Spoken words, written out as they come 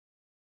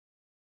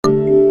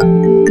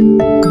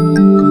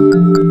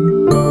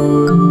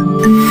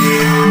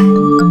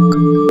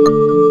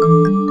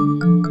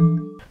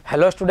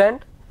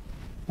student,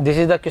 this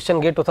is the question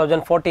gate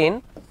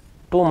 2014,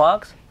 2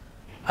 marks.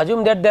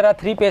 Assume that there are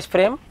 3 page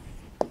frame,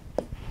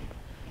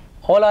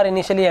 all are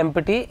initially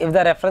empty. If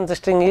the reference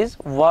string is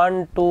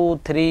 1 2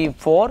 3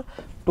 4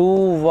 2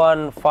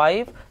 1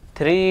 5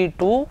 3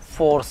 2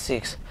 4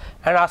 6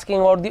 and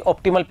asking about the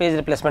optimal page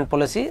replacement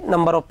policy,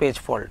 number of page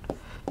fault.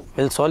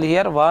 We'll solve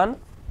here. 1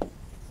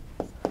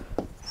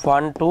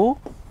 1 2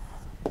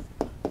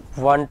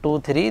 1 2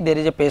 3, there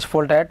is a page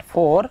fault at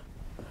 4,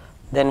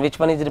 then which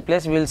one is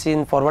replaced? We will see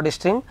in forward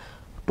string.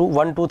 2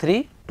 1 2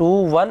 3, 2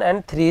 1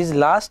 and 3 is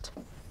last,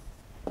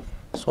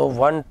 so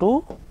 1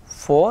 2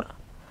 4,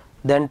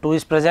 then 2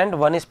 is present,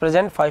 1 is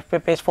present, 5 पे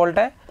page fault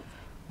है,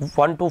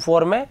 1 2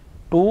 4 में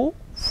 2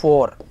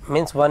 4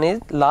 means 1 is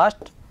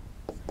last,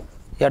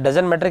 या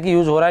doesn't matter की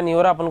use हो रहा है नहीं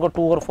हो रहा, अपन को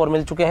 2 और 4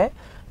 मिल चुके हैं.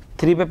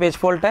 3 पे पेज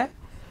फॉल्ट है.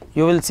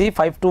 You will see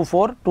 5 2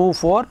 4 2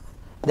 4,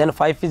 then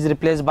 5 is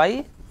replace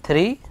by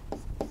 3,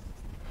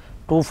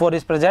 2 4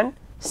 is present,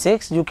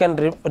 6 you can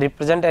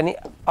represent any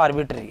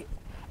arbitrary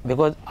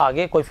because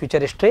आगे कोई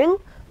फ्यूचर स्ट्रिंग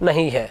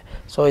नहीं है.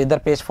 सो इधर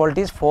पेज फॉल्ट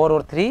इज 4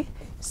 और 3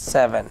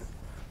 7.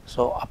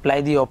 So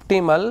apply the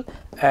optimal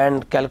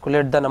and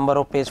calculate the number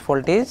of page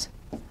fault is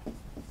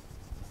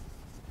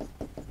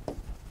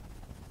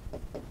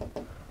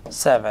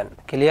 7.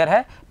 Clear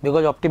है?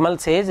 Because optimal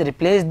says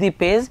replace the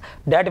page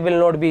that will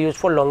not be use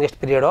for longest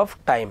period of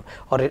time,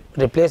 और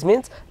replace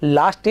means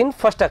last in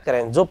first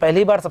occurrence, जो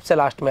पहली बार सबसे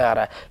last में आ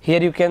रहा है.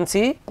 Here you can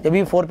see जब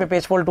भी 4 पे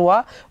पेज फॉल्ट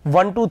हुआ,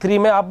 1 2 3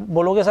 में आप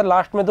बोलोगे सर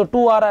लास्ट में तो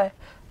 2 आ रहा है,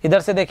 इधर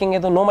से देखेंगे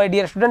तो नो माय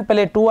डियर स्टूडेंट,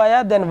 पहले 2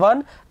 आया, then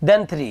 1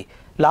 then 3,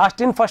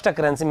 last in first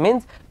occurrence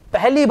means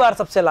पहली बार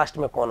सबसे लास्ट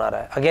में कौन आ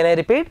रहा है. अगेन आई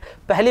रिपीट,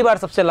 पहली बार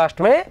सबसे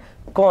लास्ट में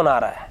कौन आ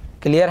रहा है.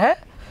 क्लियर है?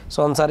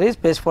 So answer is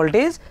page fault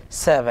is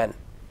 7.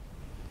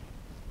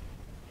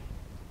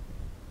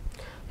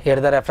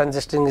 Here the reference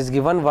string is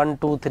given 1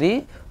 2 3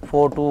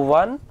 4 2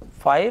 1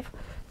 5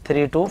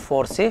 3 2 4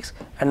 6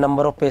 and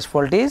number of page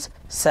fault is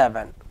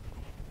 7.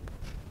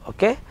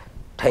 Okay,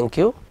 thank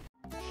you.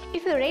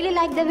 If you really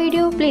like the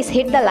video, please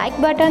hit the like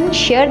button,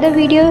 share the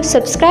video,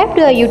 subscribe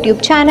to our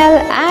YouTube channel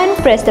and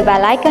press the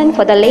bell icon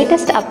for the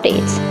latest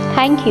updates.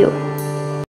 Thank you.